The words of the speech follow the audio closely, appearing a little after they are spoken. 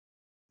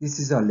This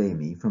is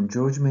Alemi from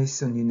George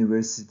Mason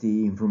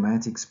University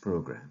Informatics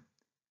program.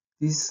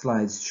 These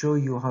slides show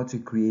you how to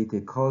create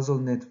a causal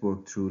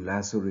network through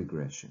lasso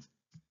regression.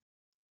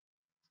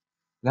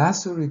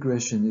 Lasso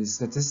regression is a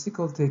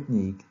statistical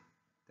technique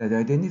that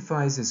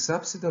identifies a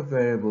subset of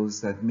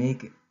variables that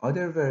make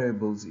other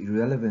variables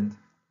irrelevant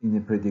in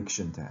a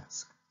prediction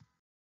task.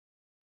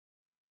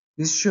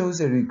 This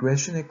shows a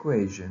regression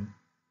equation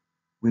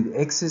with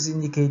x's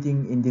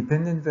indicating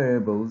independent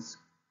variables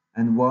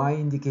and y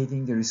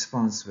indicating the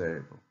response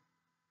variable.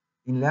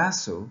 In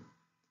Lasso,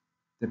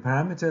 the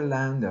parameter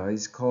lambda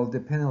is called the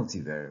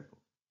penalty variable.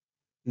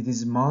 It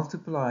is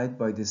multiplied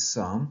by the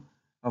sum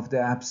of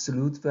the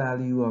absolute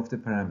value of the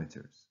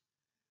parameters.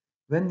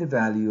 When the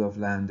value of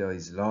lambda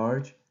is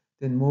large,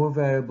 then more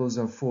variables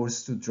are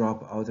forced to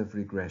drop out of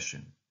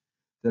regression.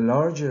 The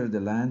larger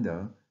the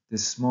lambda, the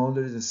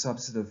smaller the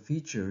subset of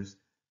features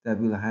that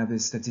will have a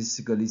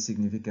statistically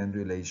significant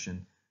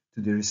relation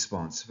to the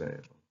response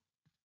variable.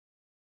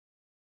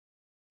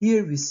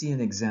 Here we see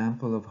an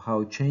example of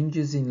how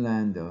changes in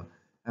lambda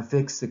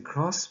affects the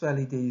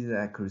cross-validated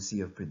accuracy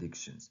of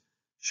predictions,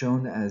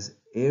 shown as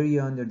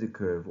area under the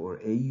curve, or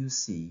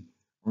AUC,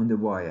 on the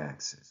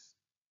y-axis.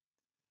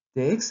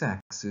 The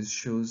x-axis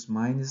shows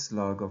minus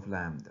log of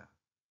lambda.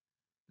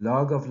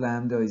 Log of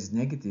lambda is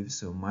negative,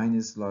 so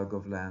minus log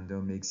of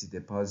lambda makes it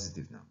a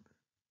positive number.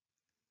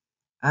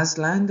 As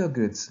lambda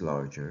gets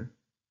larger,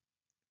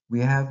 we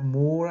have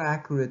more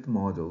accurate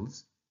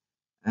models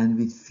and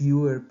with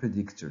fewer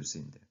predictors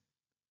in them.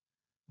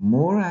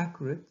 More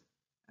accurate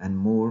and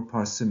more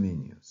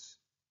parsimonious.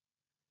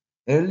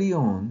 Early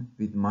on,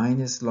 with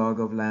minus log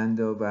of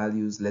lambda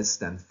values less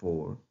than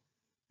 4,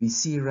 we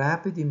see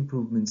rapid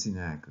improvements in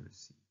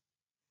accuracy.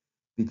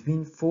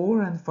 Between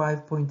 4 and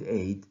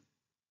 5.8,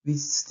 we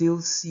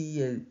still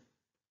see an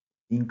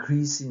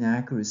increase in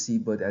accuracy,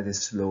 but at a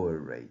slower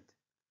rate.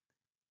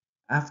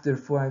 After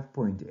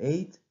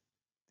 5.8,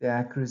 the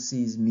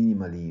accuracy is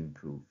minimally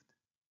improved.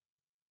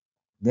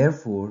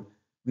 Therefore,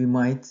 we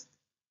might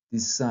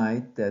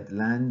decide that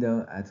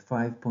lambda at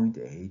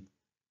 5.8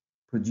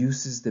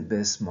 produces the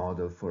best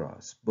model for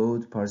us,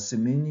 both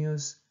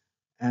parsimonious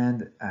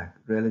and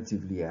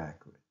relatively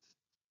accurate.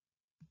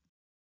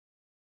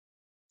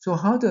 So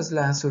how does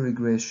lasso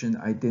regression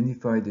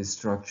identify the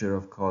structure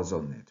of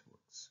causal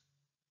networks?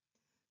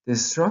 The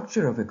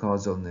structure of a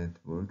causal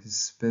network is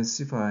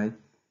specified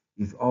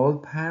if all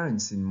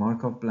parents in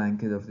Markov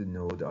blanket of the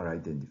node are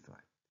identified.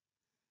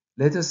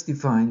 Let us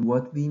define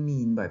what we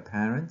mean by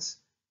parents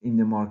in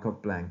the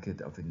Markov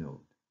blanket of a node.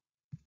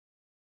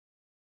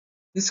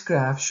 This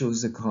graph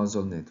shows the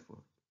causal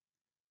network.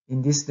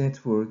 In this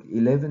network,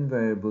 11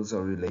 variables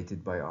are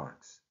related by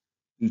arcs.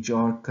 Each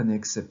arc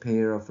connects a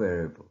pair of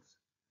variables.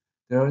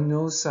 There are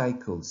no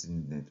cycles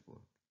in the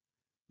network.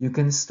 You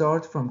can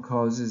start from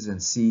causes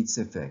and see its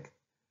effect.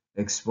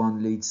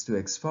 x1 leads to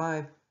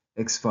x5,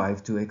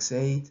 x5 to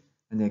x8,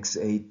 and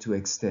x8 to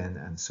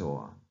x10, and so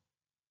on.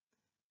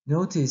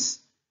 Notice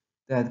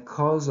that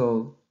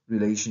causal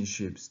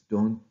relationships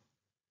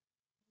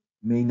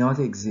may not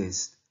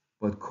exist,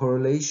 but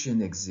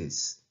correlation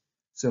exists.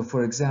 So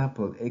for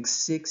example,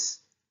 x6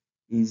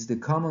 is the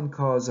common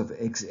cause of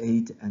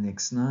x8 and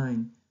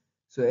x9.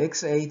 So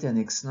x8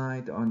 and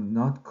x9 are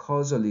not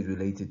causally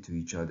related to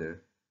each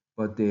other,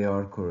 but they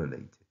are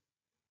correlated.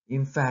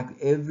 In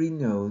fact, every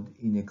node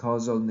in a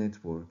causal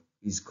network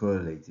is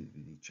correlated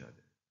with each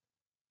other.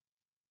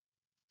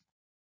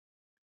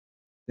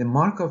 The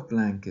Markov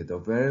blanket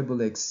of variable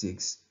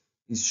x6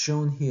 is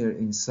shown here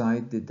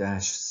inside the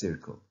dashed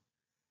circle.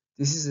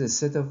 This is a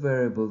set of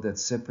variables that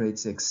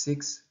separates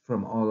x6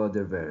 from all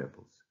other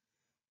variables.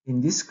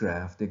 In this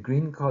graph, the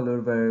green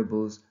color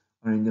variables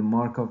are in the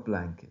Markov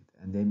blanket,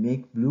 and they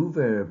make blue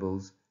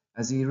variables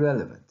as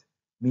irrelevant,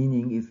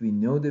 meaning if we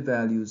know the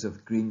values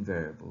of green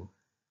variable,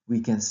 we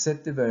can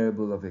set the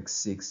variable of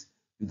x6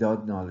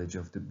 without knowledge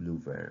of the blue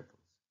variables.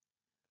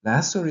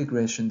 Lasso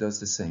regression does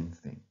the same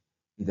thing.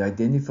 It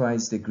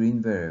identifies the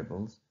green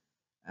variables,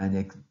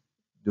 and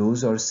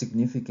those are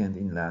significant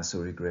in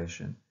lasso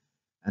regression,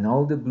 and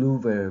all the blue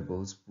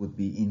variables would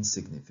be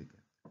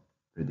insignificant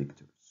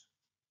predictors.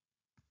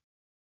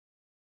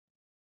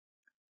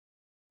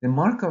 The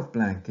Markov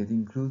blanket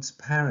includes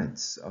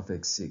parents of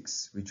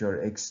x6, which are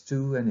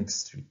x2 and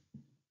x3.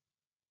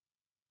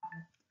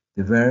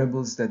 The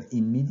variables that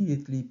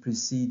immediately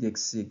precede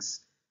x6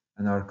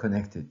 and are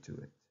connected to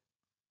it.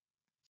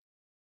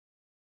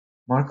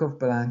 Markov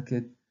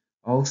blanket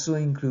also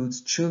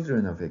includes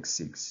children of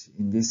x6,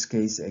 in this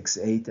case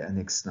x8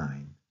 and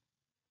x9.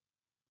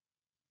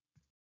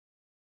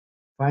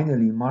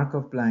 Finally,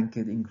 Markov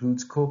blanket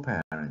includes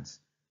co-parents.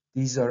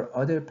 These are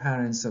other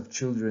parents of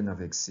children of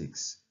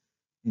x6.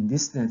 In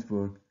this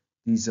network,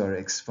 these are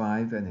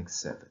x5 and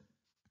x7.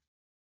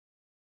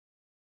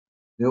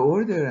 The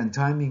order and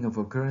timing of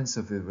occurrence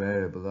of a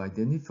variable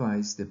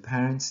identifies the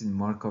parents in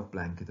Markov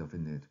blanket of a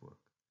network.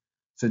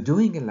 So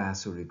doing a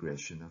lasso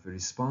regression of a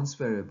response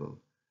variable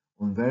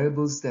on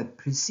variables that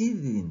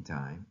preceded it in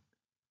time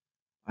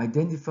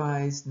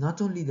identifies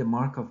not only the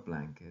Markov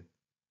blanket,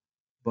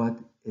 but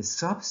a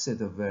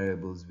subset of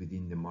variables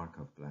within the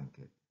Markov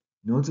blanket,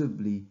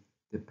 notably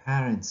the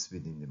parents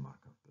within the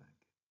Markov blanket.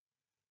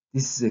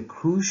 This is a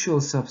crucial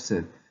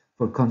subset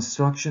for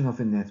construction of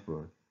a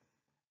network,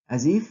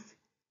 as if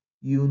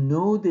you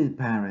know the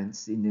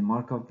parents in the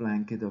Markov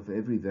blanket of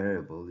every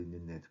variable in the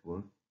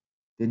network,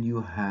 then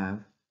you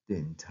have the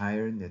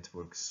entire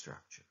network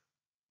structure.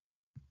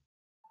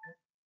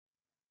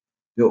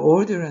 The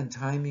order and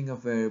timing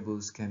of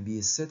variables can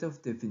be set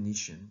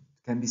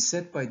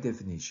by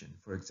definition.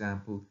 For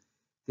example,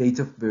 date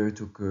of birth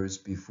occurs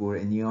before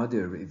any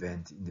other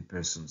event in the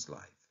person's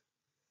life.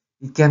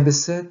 It can be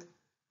set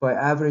by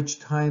average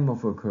time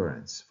of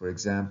occurrence. For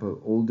example,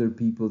 older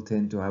people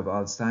tend to have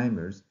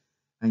Alzheimer's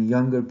and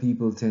younger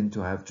people tend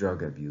to have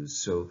drug abuse.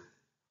 So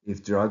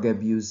if drug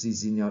abuse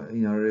is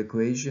in our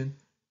equation,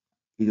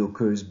 it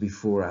occurs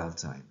before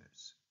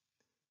Alzheimer's.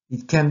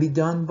 It can be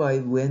done by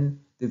when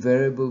the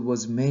variable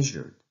was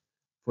measured.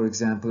 For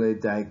example, a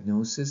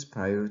diagnosis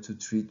prior to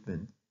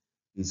treatment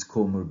is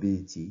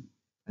comorbidity,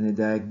 and a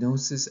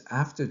diagnosis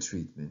after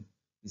treatment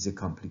is a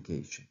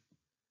complication.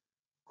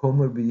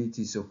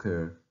 Comorbidities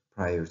occur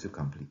prior to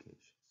complications.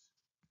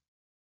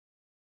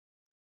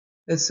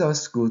 Let's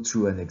just go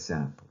through an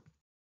example.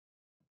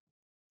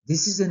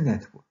 This is a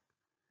network.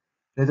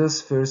 Let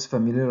us first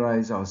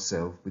familiarize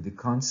ourselves with the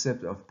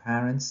concept of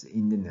parents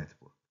in the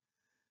network.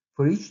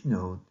 For each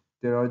node,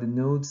 there are the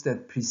nodes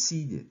that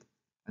precede it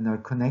and are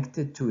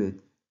connected to it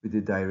with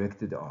a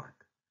directed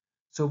arc.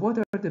 So what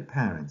are the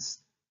parents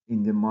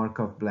in the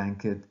Markov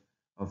blanket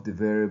of the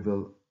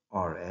variable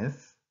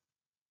Rf?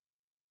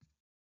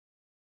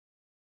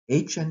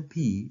 H and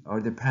P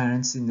are the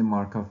parents in the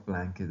Markov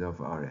blanket of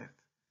Rf.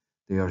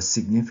 They are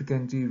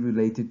significantly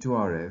related to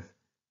Rf.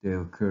 They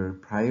occur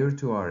prior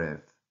to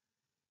Rf.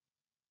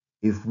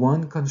 If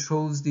one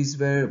controls these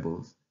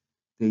variables,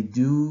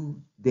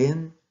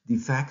 then de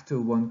facto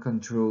one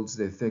controls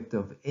the effect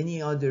of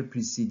any other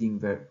preceding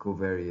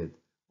covariate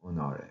on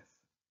Rf.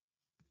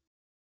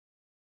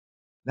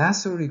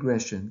 Lasso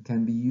regression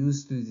can be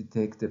used to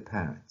detect the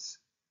parents.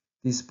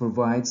 This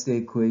provides the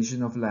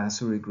equation of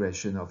lasso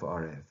regression of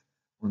Rf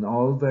on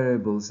all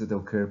variables that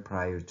occur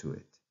prior to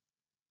it.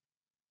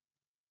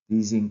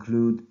 These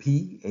include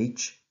P,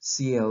 H,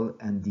 Cl,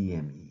 and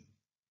DME.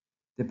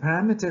 The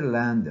parameter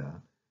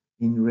lambda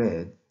in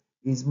red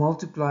is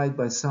multiplied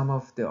by some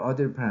of the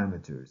other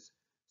parameters.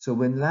 So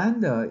when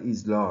lambda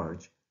is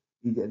large,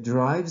 it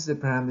drives the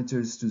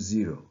parameters to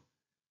 0,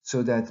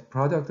 so that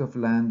product of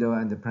lambda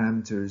and the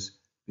parameters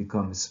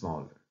becomes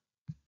smaller.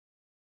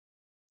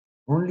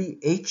 Only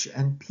H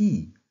and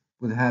P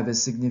will have a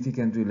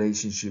significant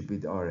relationship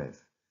with Rf.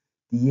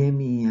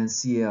 DME and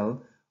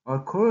Cl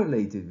are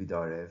correlated with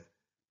Rf,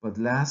 but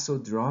lasso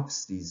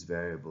drops these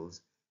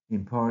variables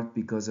in part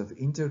because of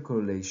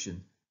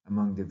intercorrelation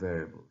among the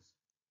variables.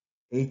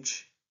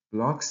 H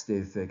blocks the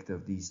effect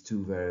of these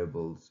two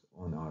variables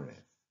on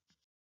Rf.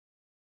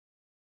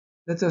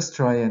 Let us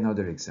try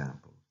another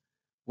example.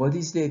 What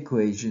is the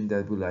equation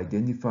that will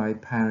identify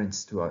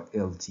parents to our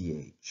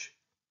LTH?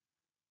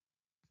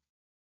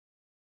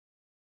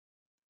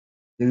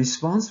 The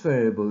response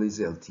variable is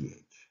LTH.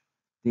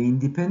 The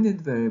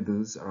independent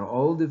variables are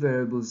all the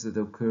variables that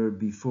occur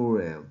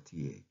before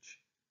LTH,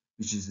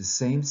 which is the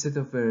same set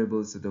of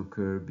variables that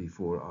occur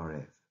before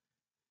Rf.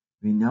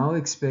 We now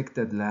expect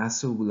that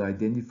lasso will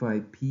identify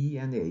P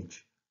and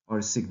H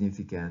are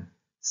significant,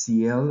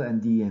 Cl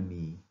and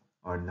DME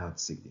are not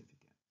significant.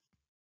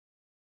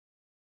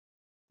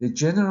 The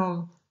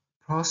general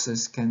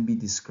process can be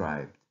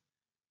described.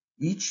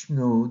 Each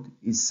node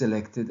is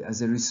selected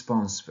as a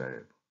response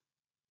variable.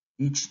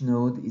 Each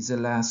node is a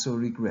lasso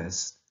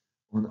regressed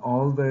on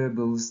all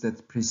variables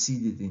that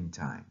preceded in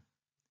time.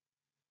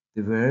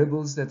 The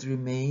variables that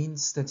remain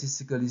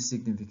statistically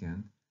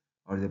significant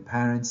are the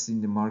parents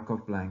in the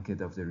Markov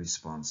blanket of the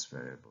response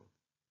variable.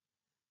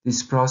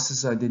 This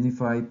process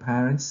identifies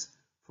parents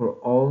for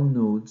all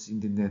nodes in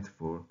the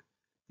network,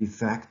 de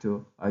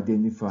facto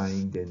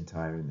identifying the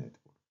entire network.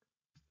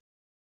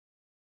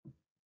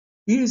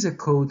 Here is a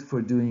code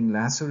for doing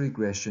lasso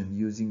regression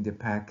using the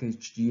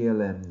package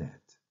glmnet.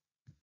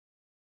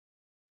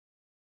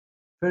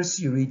 First,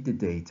 you read the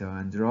data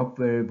and drop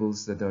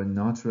variables that are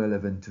not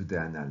relevant to the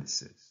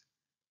analysis.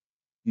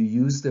 You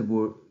use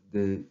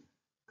the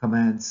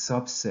command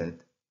subset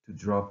to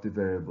drop the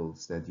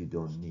variables that you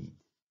don't need.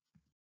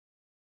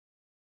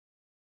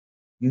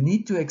 You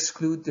need to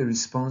exclude the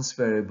response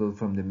variable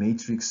from the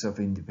matrix of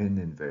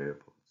independent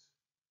variables.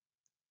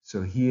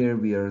 So here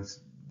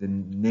the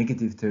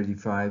negative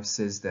 35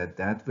 says that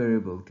that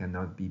variable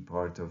cannot be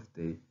part of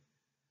the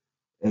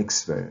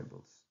X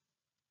variables.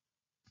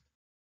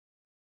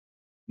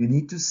 You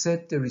need to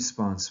set the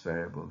response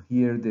variable.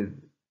 Here the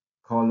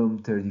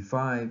column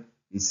 35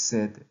 is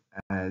set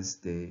as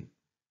the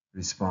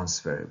response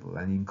variable.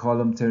 And in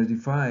column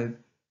 35,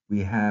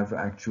 we have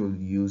actual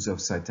use of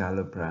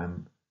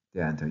citalopram,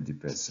 the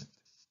antidepressant.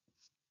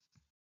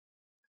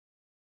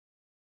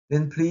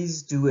 Then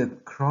please do a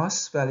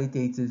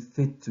cross-validated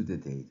fit to the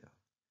data.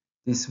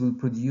 This will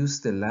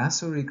produce the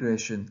lasso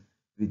regression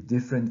with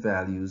different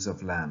values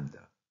of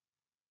lambda.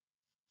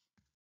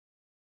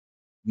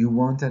 You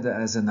wanted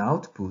as an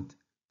output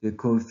the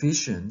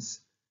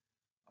coefficients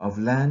of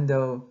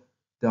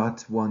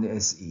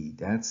lambda.1se.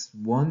 That's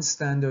one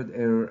standard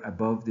error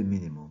above the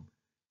minimum.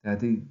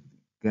 That it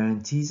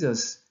guarantees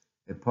us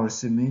a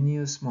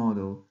parsimonious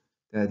model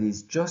that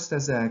is just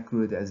as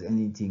accurate as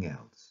anything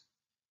else.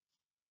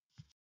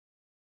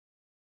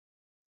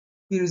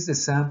 Here is the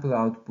sample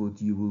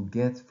output you will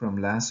get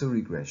from lasso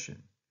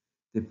regression.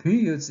 The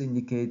periods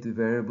indicate the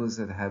variables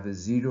that have a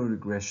zero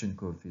regression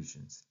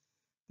coefficients.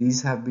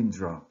 These have been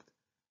dropped.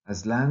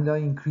 As lambda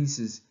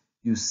increases,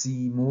 you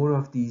see more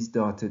of these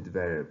dotted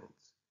variables.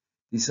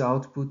 This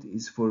output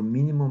is for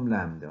minimum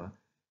lambda,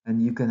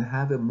 and you can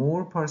have a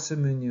more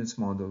parsimonious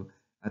model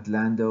at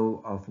lambda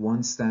of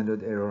one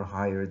standard error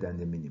higher than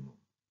the minimum.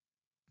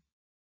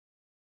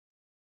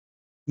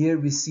 Here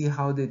we see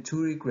how the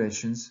two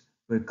regressions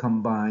were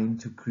combined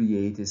to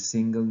create a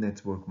single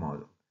network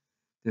model.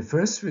 The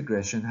first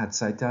regression had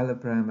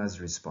citalopram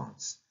as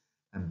response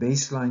and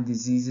baseline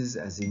diseases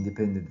as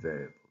independent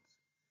variables.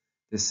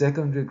 The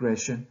second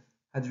regression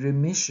had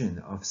remission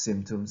of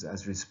symptoms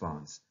as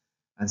response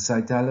and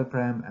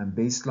citalopram and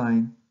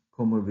baseline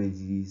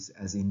comorbidities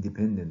as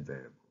independent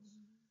variables.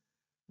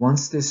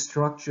 Once the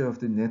structure of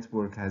the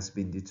network has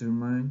been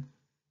determined,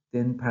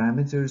 then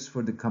parameters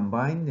for the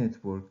combined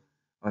network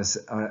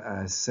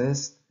are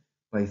assessed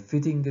by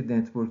fitting the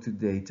network to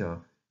data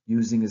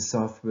using a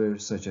software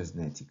such as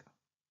Netica.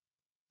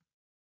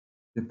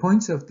 The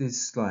points of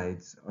these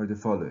slides are the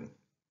following.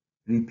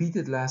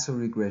 Repeated lasso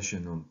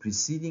regression on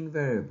preceding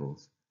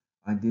variables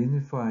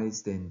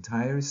identifies the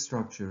entire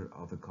structure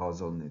of a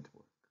causal network.